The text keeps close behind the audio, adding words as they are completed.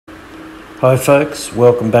Hi folks,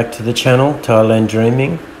 welcome back to the channel, Thailand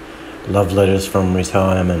Dreaming, Love Letters from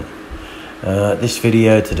Retirement. This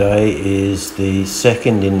video today is the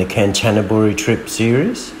second in the Kanchanaburi trip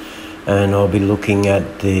series, and I'll be looking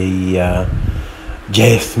at the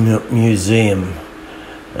Jeath Museum.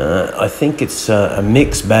 I think it's a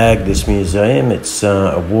mixed bag, this museum. It's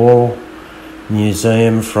a war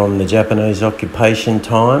museum from the Japanese occupation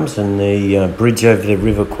times and the bridge over the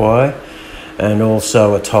River Kwai, and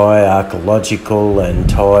also a Thai archaeological and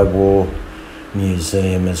Thai war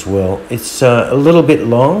museum as well. It's a little bit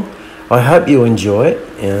long. I hope you enjoy it.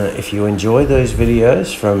 If you enjoy those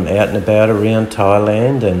videos from out and about around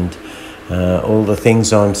Thailand and all the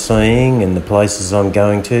things I'm seeing and the places I'm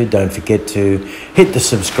going to, don't forget to hit the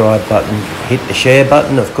subscribe button, hit the share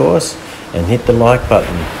button of course, and hit the like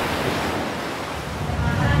button.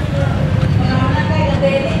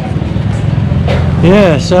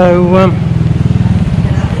 Yeah, so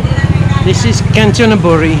this is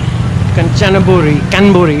Kanchanaburi,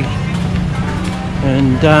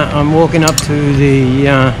 and I'm walking up to the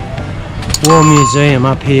War Museum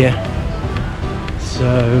up here. So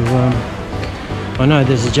I know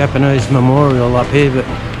there's a Japanese memorial up here, but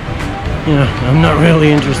you know, I'm not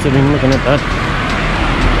really interested in looking at that.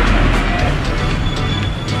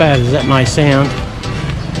 As bad as that may sound.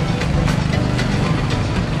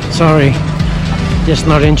 Sorry, just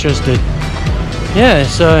not interested. Yeah,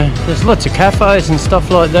 so there's lots of cafes and stuff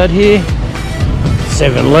like that here.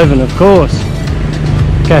 7-Eleven, of course.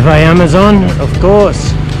 Cafe Amazon, of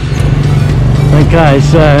course. Okay,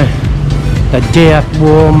 so the Jeath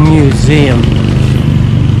War Museum.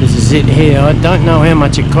 This is it here. I don't know how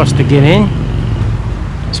much it costs to get in.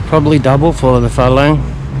 It's probably double for the Thailand.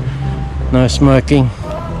 No smoking.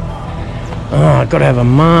 Oh, I've got to have a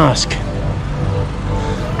mask.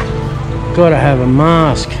 Got to have a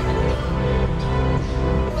mask.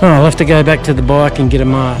 Oh, I'll have to go back to the bike and get a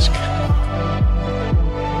mask.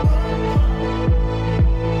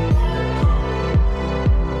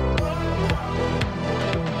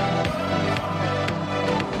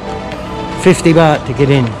 $50 baht to get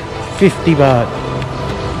in. 50 baht.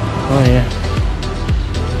 Oh yeah.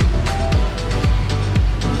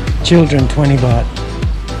 Children 20 baht.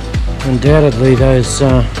 Undoubtedly those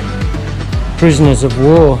prisoners of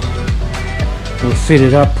war were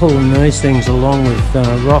fitted up pulling these things along with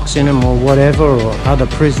rocks in them or whatever, or other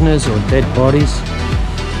prisoners or dead bodies.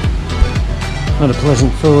 Not a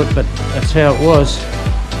pleasant thought, but that's how it was.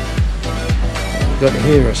 Got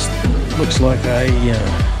here, it looks like a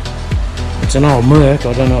it's an old Merc.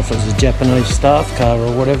 I don't know if it was a Japanese staff car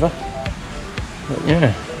or whatever, but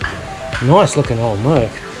yeah, nice looking old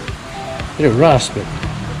Merc. Bit of rust, but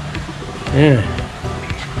yeah.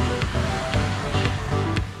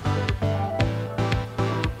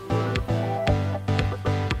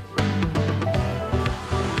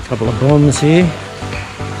 Couple of bombs here.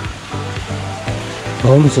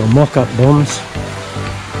 Bombs or mock-up bombs.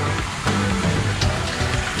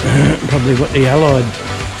 Probably what the Allied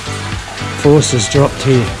forces dropped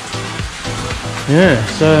here. Yeah,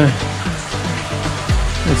 so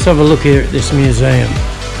let's have a look here at this museum.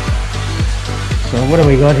 So what do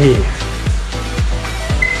we got here?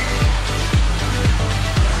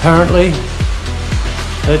 Apparently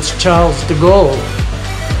that's Charles de Gaulle.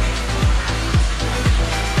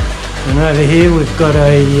 And over here we've got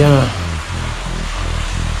a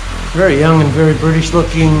very young and very British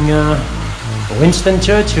looking Winston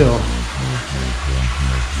Churchill.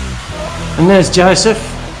 And there's Joseph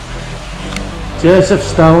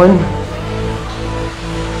Stalin.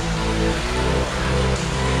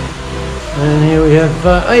 And here we have,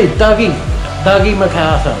 hey, Dougie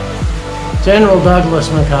MacArthur. General Douglas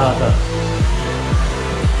MacArthur.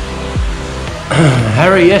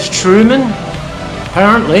 Harry S. Truman,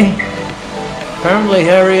 apparently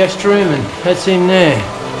Harry S. Truman, that's him there.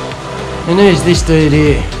 And who's this dude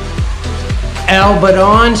here? Albert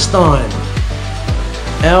Einstein.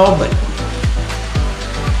 Albert.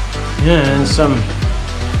 Yeah, and some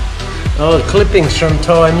old clippings from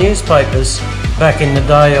Thai newspapers back in the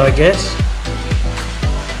day, I guess.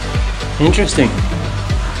 Interesting.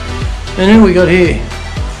 And who we got here?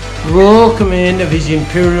 Royal Command of His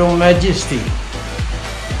Imperial Majesty.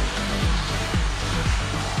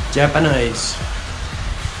 Japanese.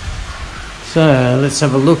 So let's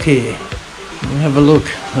have a look here. We'll have a look.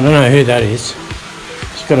 I don't know who that is.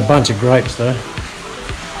 It's got a bunch of grapes though.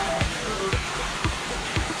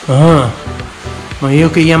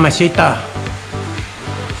 Mayuki Yamashita.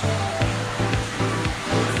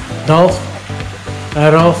 Adolf.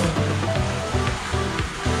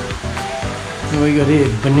 What we got here?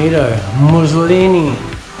 Benito Mussolini.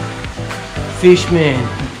 Fishman.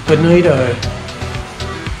 bonito.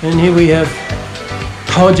 And here we have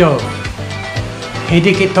Tojo.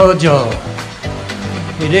 Hideki Tojo.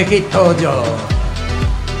 Hideki Tojo.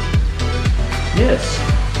 Yes.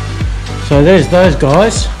 So there's those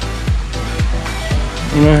guys.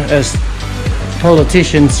 You know, as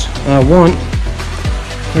politicians want,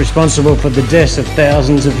 responsible for the deaths of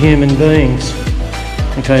thousands of human beings.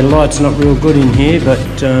 Okay, light's not real good in here,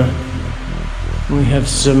 but we have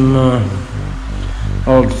some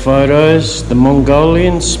old photos. The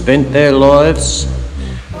Mongolians spent their lives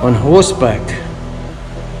on horseback.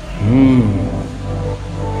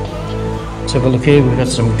 Let's have a look here. We've got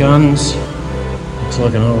some guns. Looks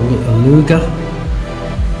like an old Aluga.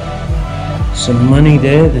 Some money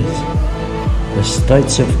there. There's the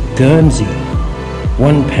States of Guernsey.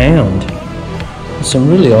 £1. There's some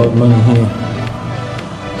really old money here.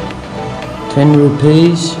 10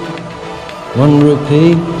 rupees. 1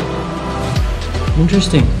 rupee.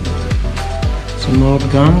 Interesting. Some old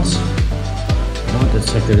guns. Right,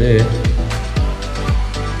 let's look at there.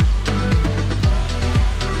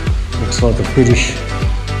 Looks like a British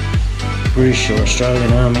or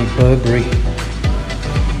Australian Army Burberry.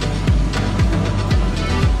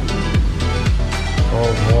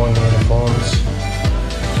 Old wine uniforms.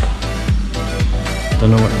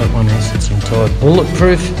 Don't know what that one is. It's entitled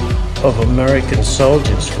Bulletproof of American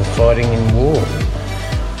Soldiers for Fighting in War.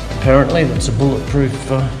 Apparently that's a bulletproof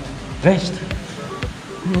vest.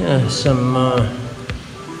 Yeah, some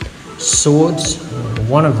swords.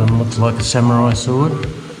 One of them looks like a samurai sword.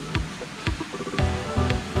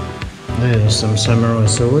 There's some samurai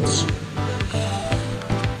swords.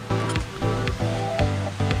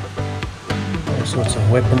 All sorts of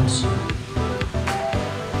weapons.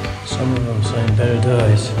 Some of them seen better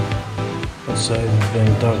days. Let's say they've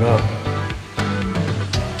been dug up.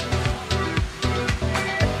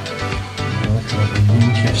 Looks like a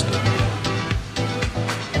Winchester.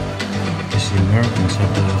 I guess the Americans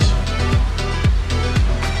have those.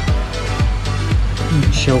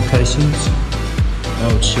 Shell casings.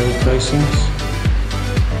 Old shell casings.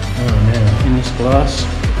 Oh, now in this glass,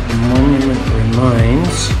 the monument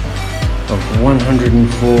remains of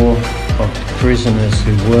 104 of the prisoners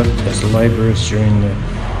who worked as labourers during the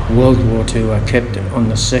World War II are kept on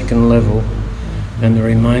the second level, and the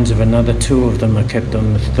remains of another 2 of them are kept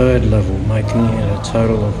on the third level, making it a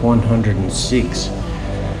total of 106.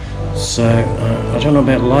 So, I don't know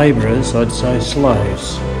about labourers, I'd say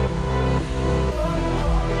slaves.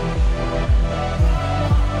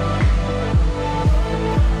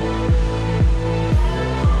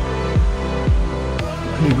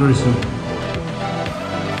 Pretty gruesome.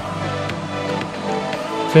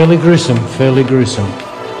 Fairly gruesome, fairly gruesome.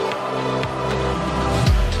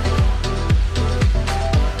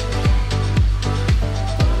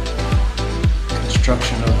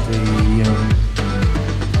 Construction of the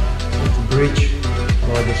bridge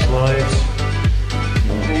by the slaves.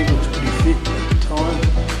 He looks pretty fit at the time.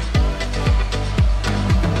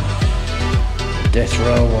 Death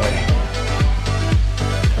Railway.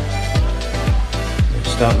 They're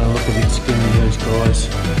starting to look a bit skinny, those guys.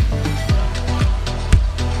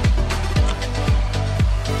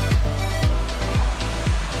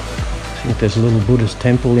 I think there's a little Buddhist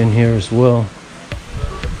temple in here as well.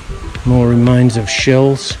 More remains of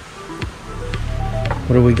shells.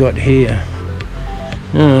 What do we got here?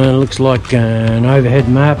 It looks like an overhead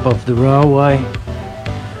map of the railway.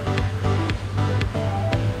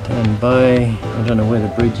 Down Bay. I don't know where the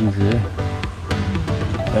bridge is there.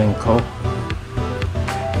 Bangkok.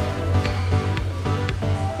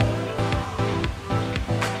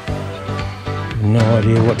 No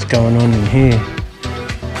idea what's going on in here.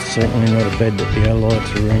 Certainly not a bed that the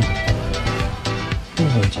Allies are in.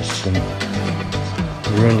 Oh, just some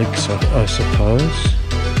relics, I suppose.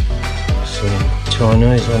 Some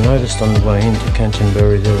Chinese. I noticed on the way into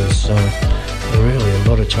Kanchanaburi there was really a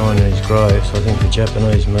lot of Chinese graves. I think the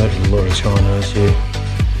Japanese murdered a lot of Chinese here.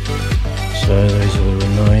 So these are the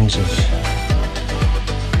remains of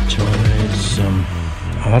Chinese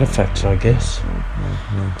artifacts, I guess.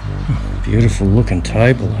 Beautiful looking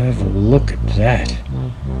table. Have a look at that.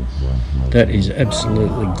 That is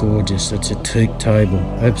absolutely gorgeous. It's a teak table.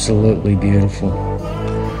 Absolutely beautiful.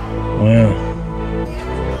 Wow.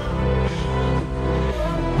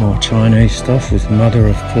 More Chinese stuff with mother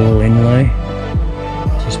of pearl inlay.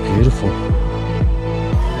 Just beautiful.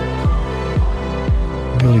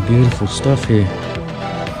 Really beautiful stuff here.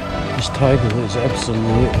 This table is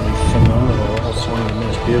absolutely phenomenal. It's one of the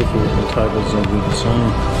most beautiful looking tables I've ever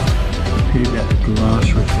seen. Pity about the glass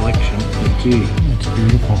reflection, but gee, it's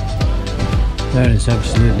beautiful. That is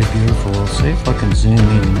absolutely beautiful. I'll see if I can zoom in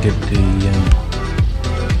and get the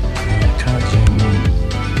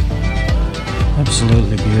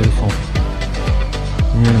absolutely beautiful.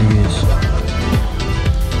 It really is.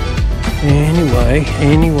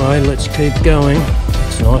 Anyway, let's keep going.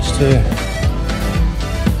 It's nice too.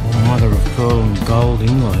 Oh, mother of pearl and gold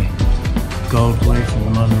inlay. Gold leaf and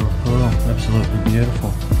the mother of pearl. Absolutely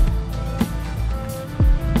beautiful.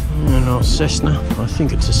 And a Cessna. I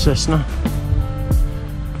think it's a Cessna.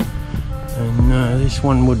 And this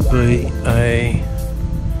one would be a...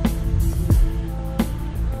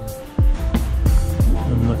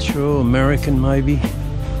 I'm not sure, American maybe.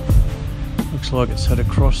 Looks like it's had a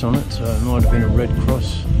cross on it, so it might have been a Red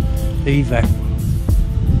Cross evac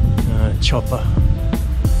chopper.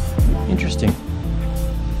 Interesting.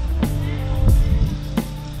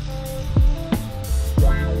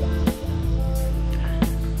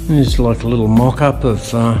 There's like a little mock-up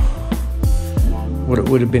of what it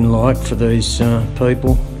would have been like for these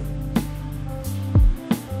people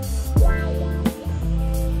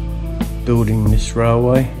building this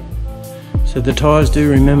railway. So the Thais do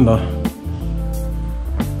remember.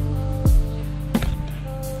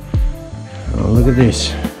 Oh, look at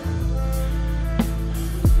this.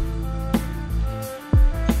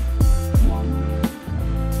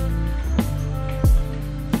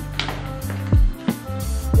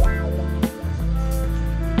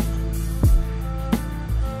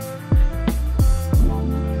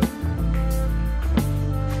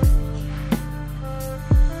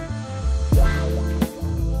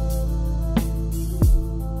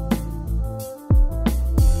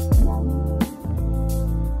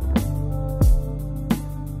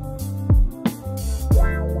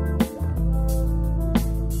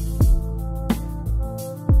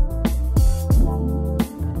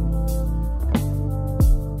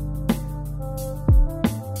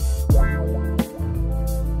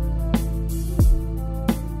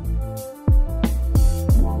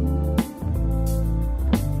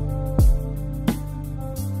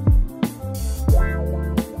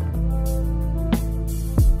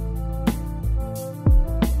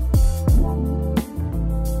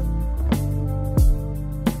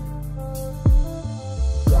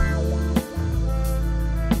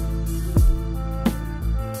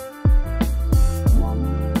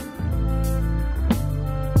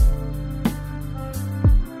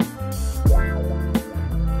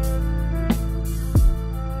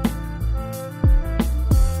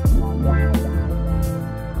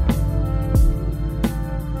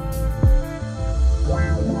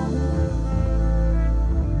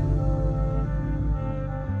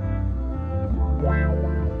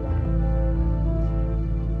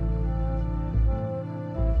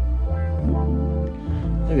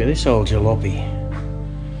 Look at this old jalopy.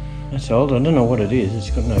 That's old. I don't know what it is. It's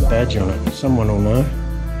got no badge on it. Someone will know.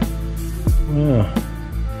 Wow.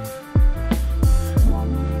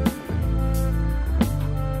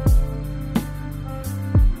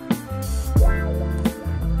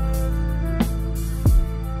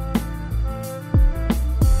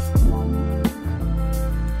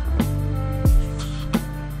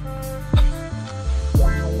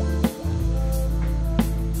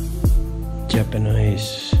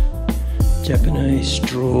 Japanese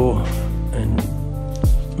straw, and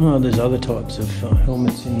oh, there's other types of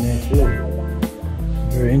helmets in there too.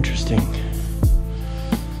 Very interesting.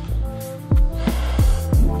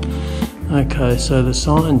 Okay, so the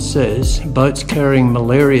sign says boats carrying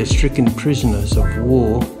malaria-stricken prisoners of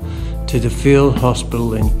war to the field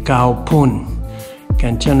hospital in Khao Pun,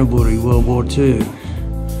 Kanchanaburi, World War II.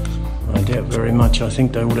 I doubt very much. I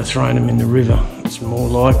think they would have thrown them in the river. It's more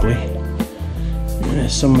likely.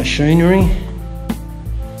 There's some machinery.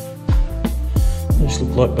 These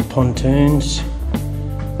look like the pontoons.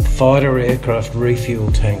 Fighter aircraft refuel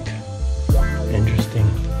tank. Interesting.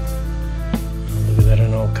 Oh, look at that,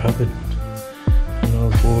 an old cupboard. An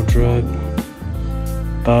old wardrobe.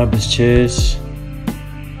 Barber's chairs.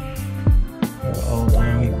 Old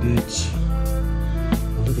army boots.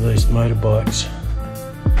 Look at these motorbikes.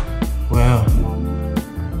 Wow.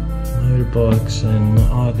 Motorbikes, and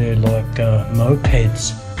oh, they're like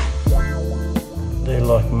mopeds. They're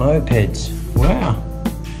like mopeds. Wow.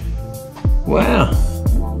 Wow.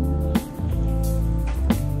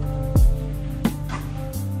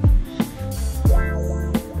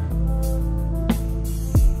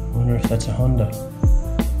 I wonder if that's a Honda.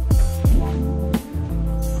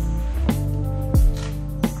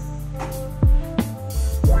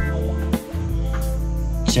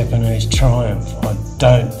 Japanese Triumph. I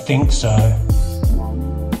don't think so.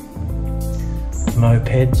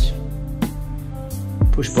 Mopeds.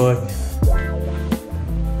 Push bike.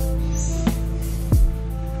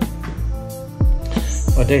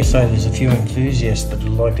 I dare say there's a few enthusiasts that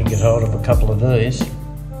would like to get hold of a couple of these.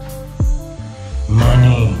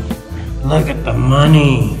 Money. Look at the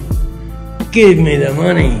money. Give me the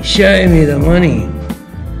money. Show me the money.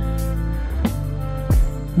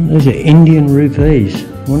 Those are Indian rupees.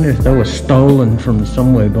 I wonder if they were stolen from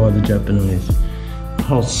somewhere by the Japanese. A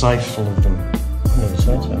whole safe full of them. I've never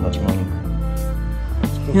seen so much money.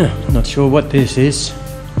 Yeah, not sure what this is.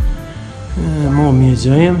 More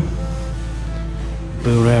museum.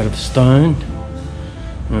 Built out of stone.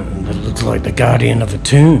 It looks like the guardian of a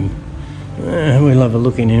tomb. We'll have a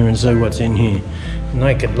look in here and see what's in here.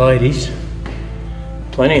 Naked ladies.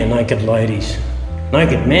 Plenty of naked ladies.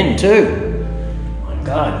 Naked men too. My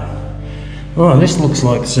God. Oh, this looks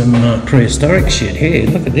like some prehistoric shit here.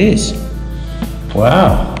 Look at this.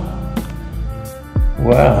 Wow.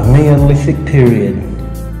 Wow, Neolithic period.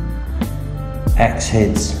 Axe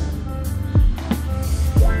heads.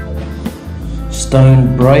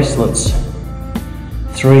 Stone bracelets.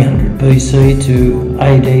 300 BC to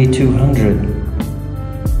AD 200.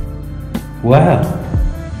 Wow.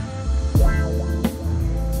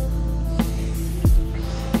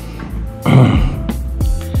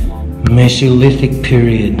 Mesolithic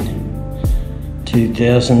period,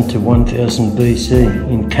 2000 to 1000 BC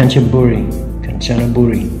in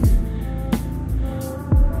Kanchanaburi.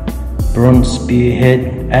 Bronze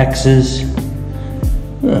spearhead, axes.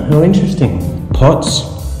 Oh, how interesting. Pots.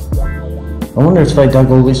 I wonder if they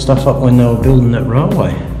dug all this stuff up when they were building that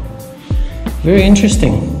railway. Very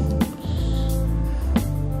interesting.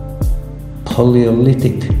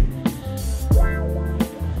 Paleolithic.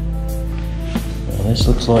 Oh, this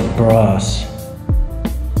looks like brass.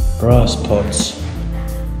 Brass pots.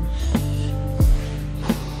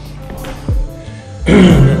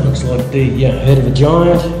 That looks like the head of a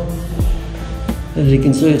giant. As you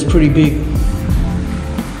can see, it's pretty big.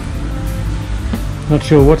 Not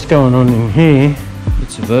sure what's going on in here.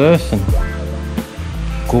 Bits of earth and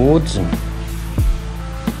gourds and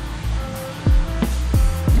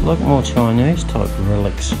a lot more Chinese type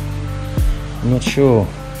relics. I'm not sure.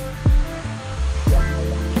 A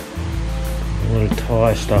lot of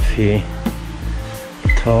Thai stuff here.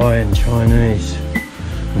 Thai and Chinese.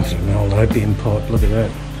 There's an old opium pipe, look at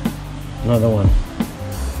that. Another one.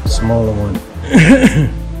 Smaller one.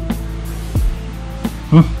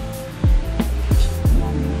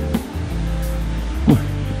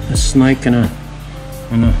 A snake and a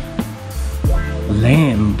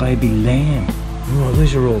lamb, baby lamb. Oh,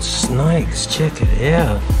 these are all snakes, check it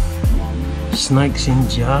out. Snakes in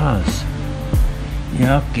jars.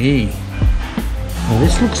 Yucky. Well,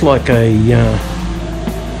 this looks like an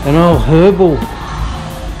old herbal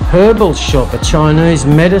shop, a Chinese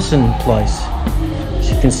medicine place. As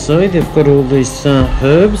you can see, they've got all these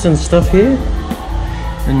herbs and stuff here.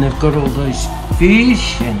 And they've got all these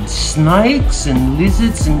fish and snakes and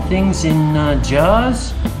lizards and things in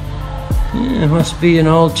jars. Yeah, it must be an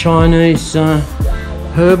old Chinese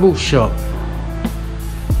herbal shop.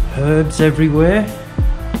 Herbs everywhere.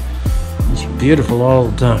 These beautiful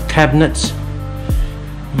old cabinets.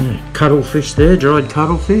 Yeah, cuttlefish there, dried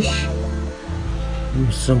cuttlefish.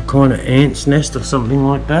 Some kind of ant's nest or something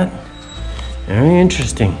like that. Very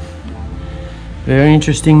interesting. Very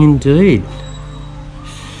interesting indeed.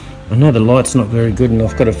 I know the light's not very good and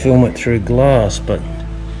I've got to film it through glass, but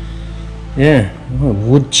yeah,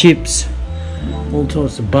 wood chips, all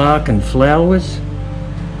types of bark and flowers.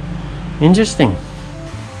 Interesting.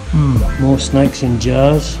 More snakes in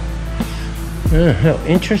jars. Oh, how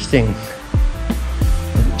interesting.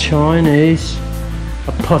 A Chinese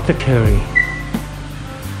apothecary.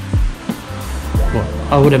 Well,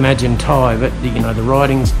 I would imagine Thai, but you know, the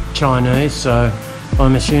writing's Chinese, so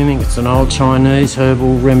I'm assuming it's an old Chinese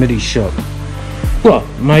herbal remedy shop. Well,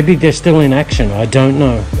 maybe they're still in action, I don't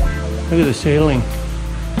know. Look at the ceiling.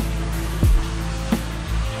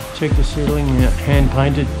 Check the ceiling, hand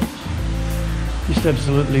painted. Just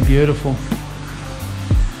absolutely beautiful.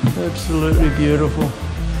 Absolutely beautiful.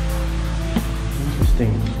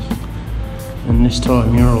 Interesting. And this Thai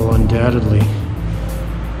mural undoubtedly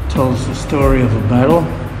tells the story of a battle.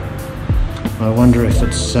 I wonder if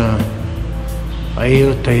it's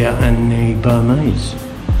Ayutthaya and the Burmese.